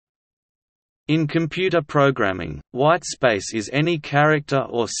In computer programming, whitespace is any character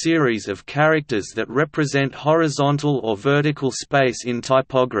or series of characters that represent horizontal or vertical space in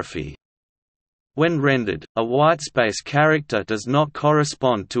typography. When rendered, a whitespace character does not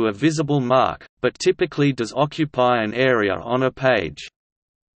correspond to a visible mark, but typically does occupy an area on a page.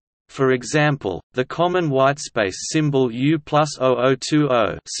 For example, the common whitespace symbol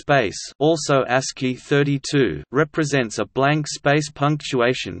U+0020 space, also ASCII 32, represents a blank space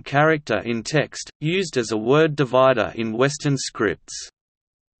punctuation character in text, used as a word divider in Western scripts.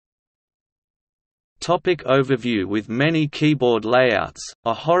 Topic overview. With many keyboard layouts,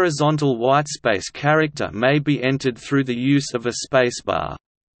 a horizontal whitespace character may be entered through the use of a spacebar.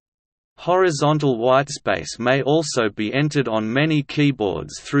 Horizontal whitespace may also be entered on many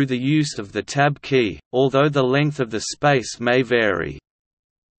keyboards through the use of the Tab key, although the length of the space may vary.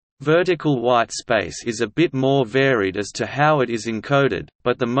 Vertical whitespace is a bit more varied as to how it is encoded,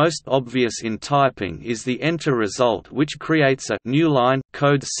 but the most obvious in typing is the enter result, which creates a new line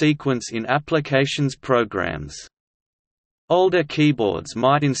code sequence in applications programs. Older keyboards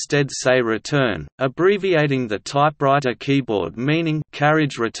might instead say return, abbreviating the typewriter keyboard meaning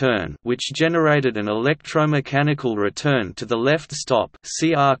carriage return, which generated an electromechanical return to the left stop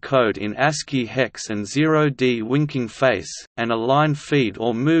CR code in ASCII hex and 0D winking face, and a line feed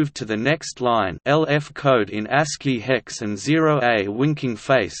or move to the next line LF code in ASCII hex and 0A winking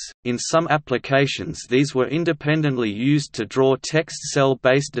face. In some applications these were independently used to draw text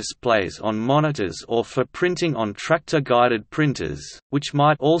cell-based displays on monitors or for printing on tractor-guided printers, which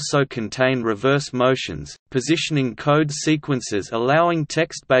might also contain reverse motions, positioning code sequences allowing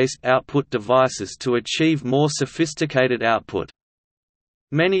text-based output devices to achieve more sophisticated output.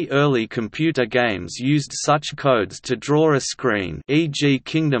 Many early computer games used such codes to draw a screen, e.g.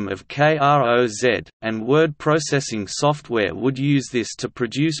 Kingdom of KROZ, and word processing software would use this to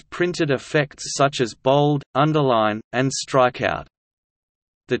produce printed effects such as bold, underline, and strikeout.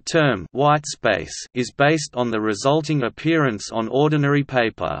 The term whitespace is based on the resulting appearance on ordinary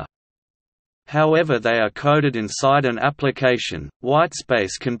paper. However they are coded inside an application,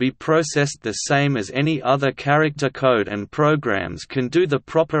 whitespace can be processed the same as any other character code and programs can do the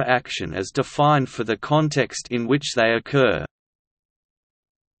proper action as defined for the context in which they occur.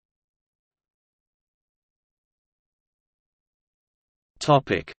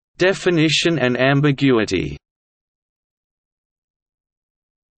 Definition and ambiguity.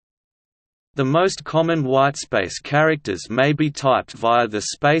 The most common whitespace characters may be typed via the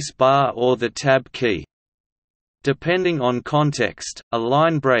space bar or the Tab key. Depending on context, a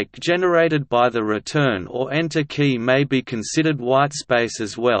line break generated by the return or enter key may be considered whitespace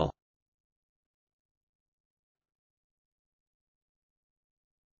as well.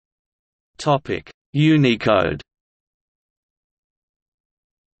 Unicode.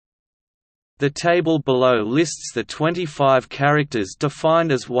 The table below lists the 25 characters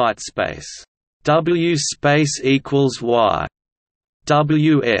defined as whitespace. W space equals Y.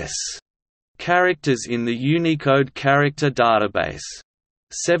 WS characters in the Unicode character database.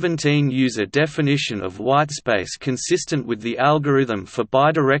 17 use a definition of whitespace consistent with the algorithm for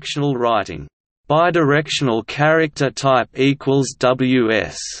bidirectional writing. Bidirectional character type equals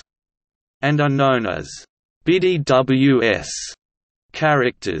WS, and are known as BIDI WS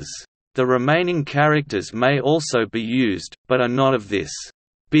characters. The remaining characters may also be used, but are not of this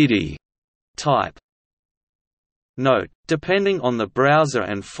BIDI type. Note, depending on the browser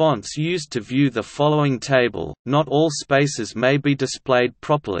and fonts used to view the following table, not all spaces may be displayed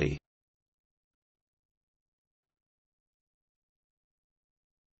properly.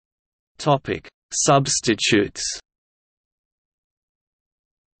 Substitutes.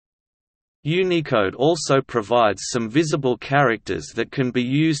 Unicode also provides some visible characters that can be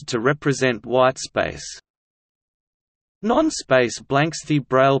used to represent whitespace. Non-space blanks. The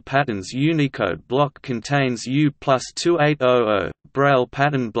Braille patterns Unicode block contains U+2800, Braille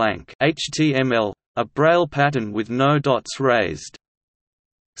pattern blank HTML, a Braille pattern with no dots raised.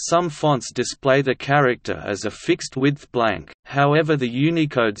 Some fonts display the character as a fixed-width blank, however the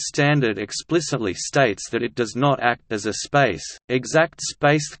Unicode standard explicitly states that it does not act as a space. Exact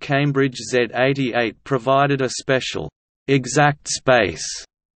space. Cambridge Z88 provided a special exact space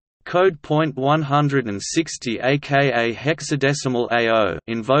code point 160 aka hexadecimal AO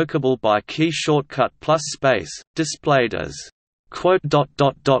invocable by key shortcut plus space, displayed as quote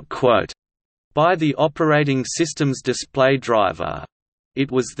by the operating system's display driver.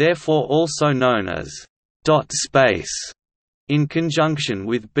 It was therefore also known as dot space in conjunction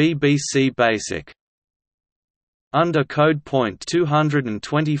with BBC Basic. Under code point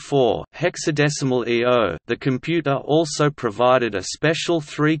 224 hexadecimal EO, the computer also provided a special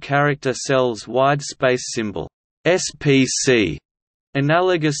 3-character cells wide space symbol SPC,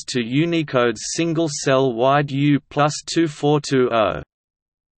 analogous to Unicode's single-cell wide U+2420.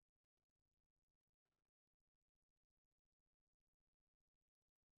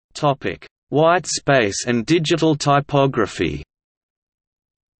 Topic: Whitespace and digital typography.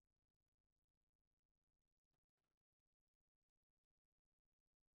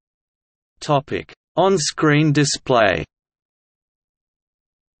 Topic: On-screen display.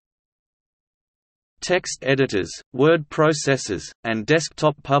 Text editors, word processors, and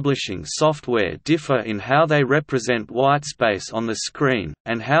desktop publishing software differ in how they represent whitespace on the screen,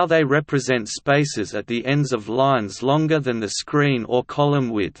 and how they represent spaces at the ends of lines longer than the screen or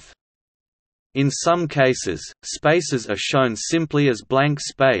column width. In some cases, spaces are shown simply as blank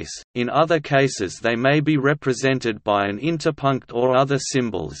space, in other cases they may be represented by an interpunct or other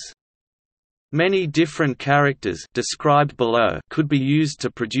symbols. Many different characters described below could be used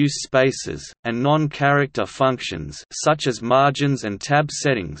to produce spaces, and non-character functions such as margins and tab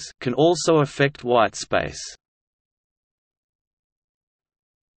settings can also affect whitespace.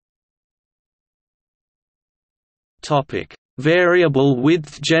 Topic: Variable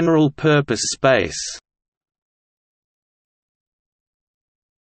width general-purpose space.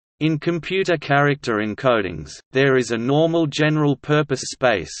 In computer character encodings, there is a normal general-purpose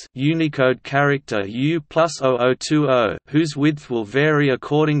space Unicode character U+0020 whose width will vary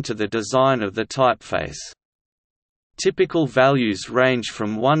according to the design of the typeface. Typical values range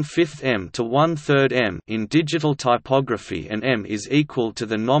from 1/5 m to 1/3 m in digital typography, and m is equal to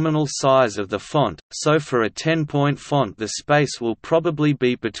the nominal size of the font, so for a 10-point font the space will probably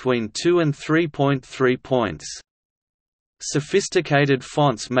be between 2 and 3.3 points. Sophisticated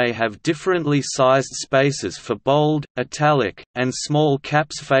fonts may have differently sized spaces for bold, italic, and small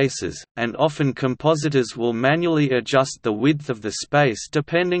caps faces, and often compositors will manually adjust the width of the space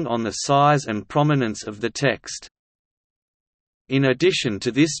depending on the size and prominence of the text. In addition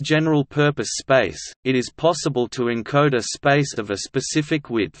to this general-purpose space, it is possible to encode a space of a specific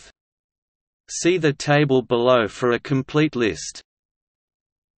width. See the table below for a complete list.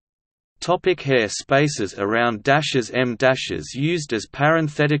 Hair spaces around dashes m dashes used as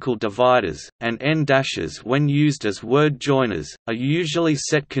parenthetical dividers, and n dashes when used as word joiners, are usually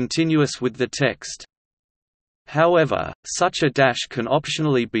set continuous with the text. However, such a dash can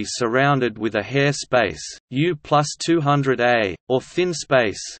optionally be surrounded with a hair space, U+200A, or thin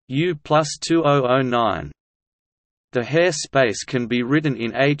space, U+2009. The hair space can be written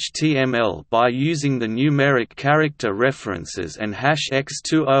in HTML by using the numeric character references and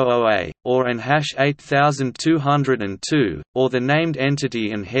 #x200A, or an #8202, or the named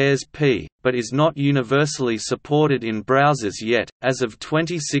entity and hairs p, but is not universally supported in browsers yet, as of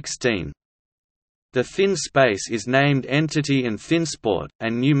 2016. The thin space is named entity and thinsport,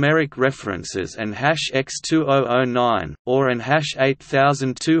 and numeric references and #x2009, or an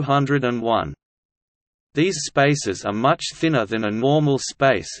 #8201. These spaces are much thinner than a normal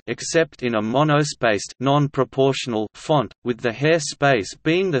space except in a monospaced non-proportional font, with the hair space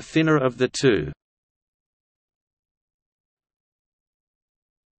being the thinner of the two.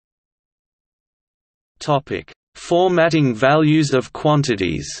 Topic: Formatting values of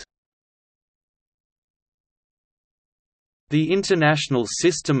quantities. The International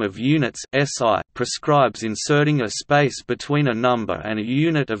System of Units (SI) prescribes inserting a space between a number and a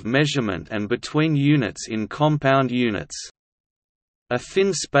unit of measurement and between units in compound units. A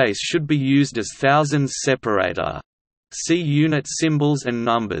thin space should be used as thousands separator. See unit symbols and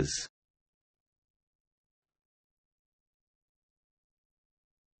numbers.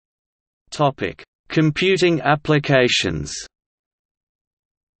 Topic: Computing applications.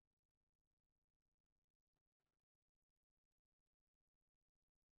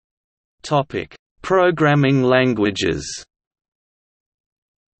 Topic: Programming languages.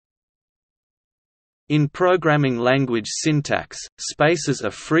 In programming language syntax, spaces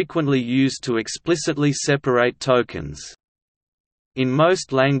are frequently used to explicitly separate tokens. In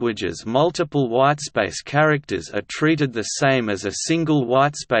most languages, multiple whitespace characters are treated the same as a single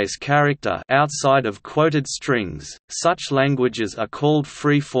whitespace character outside of quoted strings. Such languages are called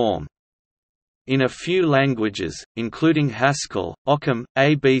free-form. In a few languages, including Haskell, Occam,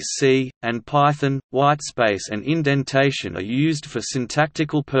 ABC, and Python, whitespace and indentation are used for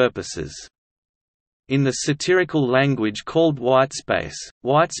syntactical purposes. In the satirical language called Whitespace,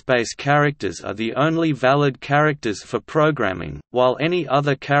 whitespace characters are the only valid characters for programming, while any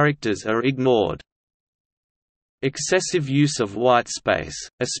other characters are ignored. Excessive use of whitespace,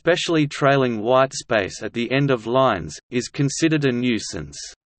 especially trailing whitespace at the end of lines, is considered a nuisance.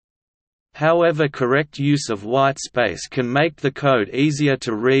 However, correct use of whitespace can make the code easier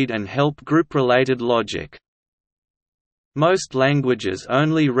to read and help group-related logic. Most languages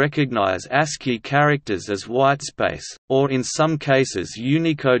only recognize ASCII characters as whitespace, or in some cases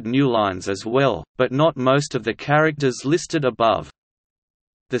Unicode newlines as well, but not most of the characters listed above.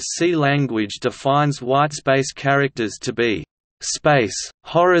 The C language defines whitespace characters to be space,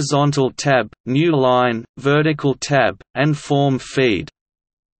 horizontal tab, new line, vertical tab, and form feed.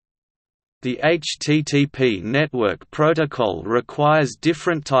 The HTTP network protocol requires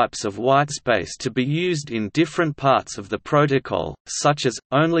different types of whitespace to be used in different parts of the protocol, such as,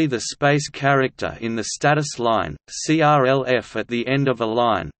 only the space character in the status line, CRLF at the end of a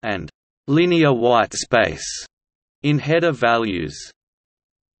line, and linear whitespace in header values.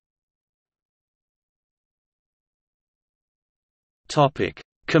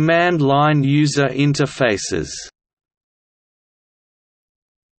 Command line user interfaces.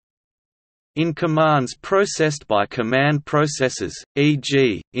 In commands processed by command processors,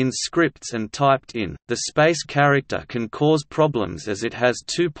 e.g., in scripts and typed in, the space character can cause problems as it has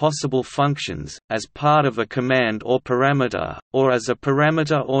two possible functions, as part of a command or parameter, or as a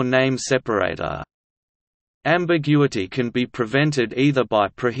parameter or name separator. Ambiguity can be prevented either by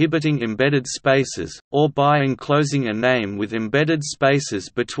prohibiting embedded spaces, or by enclosing a name with embedded spaces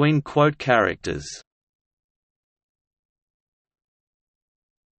between quote characters.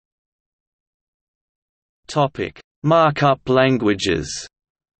 Markup languages.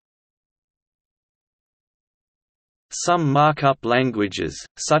 Some markup languages,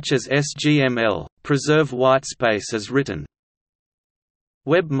 such as SGML, preserve whitespace as written.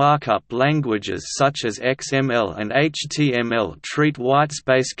 Web markup languages such as XML and HTML treat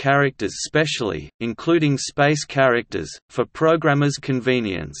whitespace characters specially, including space characters, for programmers'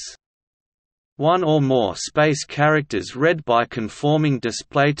 convenience. One or more space characters read by conforming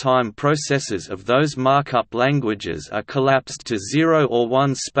display time processors of those markup languages are collapsed to 0 or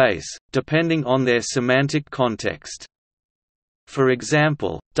 1 space, depending on their semantic context. For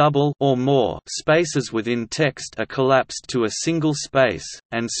example, double or more spaces within text are collapsed to a single space,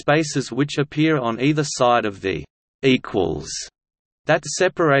 and spaces which appear on either side of the equals that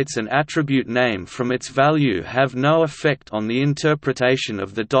separates an attribute name from its value have no effect on the interpretation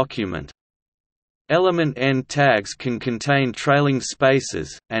of the document. Element end tags can contain trailing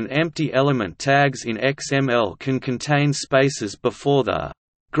spaces, and empty element tags in XML can contain spaces before the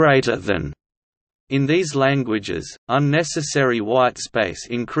greater than. In these languages, unnecessary whitespace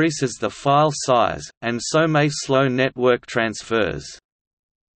increases the file size, and so may slow network transfers.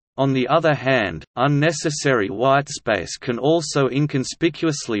 On the other hand, unnecessary whitespace can also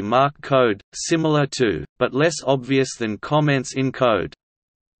inconspicuously mark code, similar to, but less obvious than comments in code.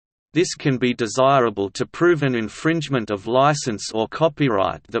 This can be desirable to prove an infringement of license or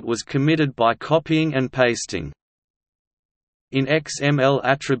copyright that was committed by copying and pasting. In XML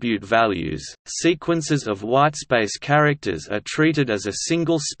attribute values, sequences of whitespace characters are treated as a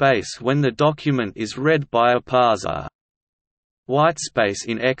single space when the document is read by a parser. Whitespace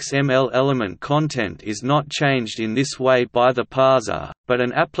in XML element content is not changed in this way by the parser, but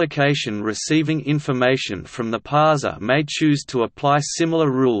an application receiving information from the parser may choose to apply similar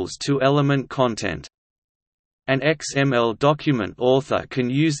rules to element content. An XML document author can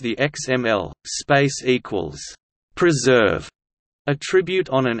use the XML space equals preserve attribute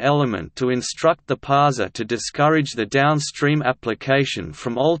on an element to instruct the parser to discourage the downstream application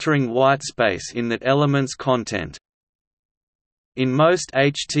from altering whitespace in that element's content. In most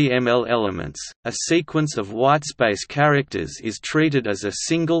HTML elements, a sequence of whitespace characters is treated as a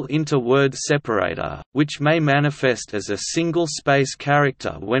single inter-word separator, which may manifest as a single space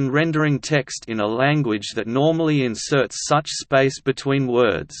character when rendering text in a language that normally inserts such space between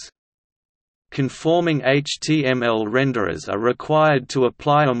words. Conforming HTML renderers are required to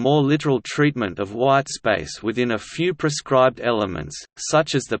apply a more literal treatment of whitespace within a few prescribed elements,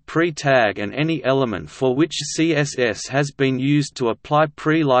 such as the pre-tag and any element for which CSS has been used to apply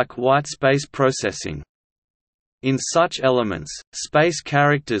pre-like whitespace processing. In such elements, space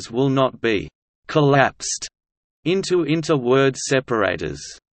characters will not be collapsed into inter-word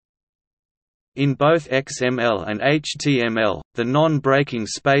separators. In both XML and HTML, the non-breaking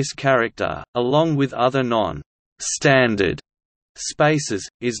space character, along with other non-standard spaces,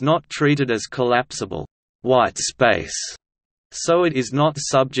 is not treated as collapsible whitespace, so it is not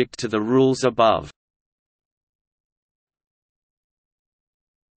subject to the rules above.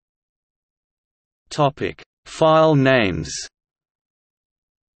 File names.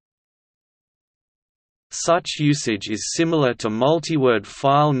 Such usage is similar to multi-word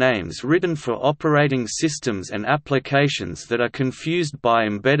file names written for operating systems and applications that are confused by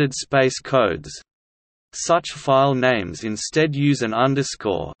embedded space codes. Such file names instead use an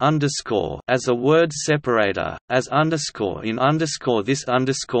underscore as a word separator, as underscore in this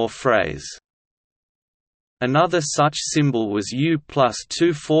phrase. Another such symbol was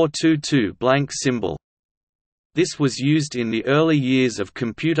U+2422 blank symbol. This was used in the early years of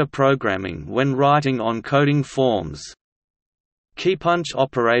computer programming when writing on coding forms. Keypunch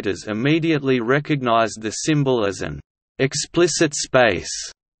operators immediately recognized the symbol as an explicit space.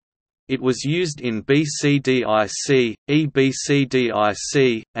 It was used in BCDIC,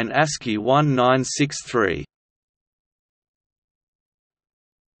 EBCDIC, and ASCII 1963.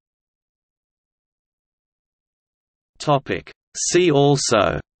 See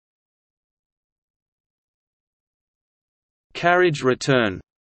also: carriage return,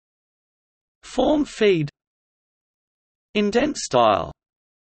 form feed, indent style,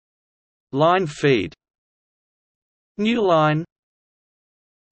 line feed, new line,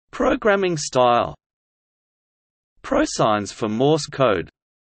 programming style, prosigns for Morse code,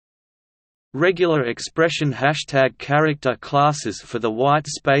 regular expression # character classes for the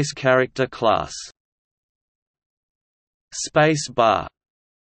Whitespace character class, space bar,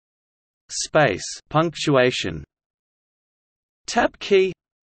 space punctuation, tab key,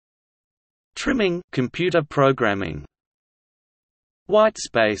 trimming computer programming,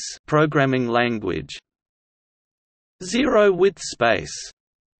 Whitespace programming language, zero-width space.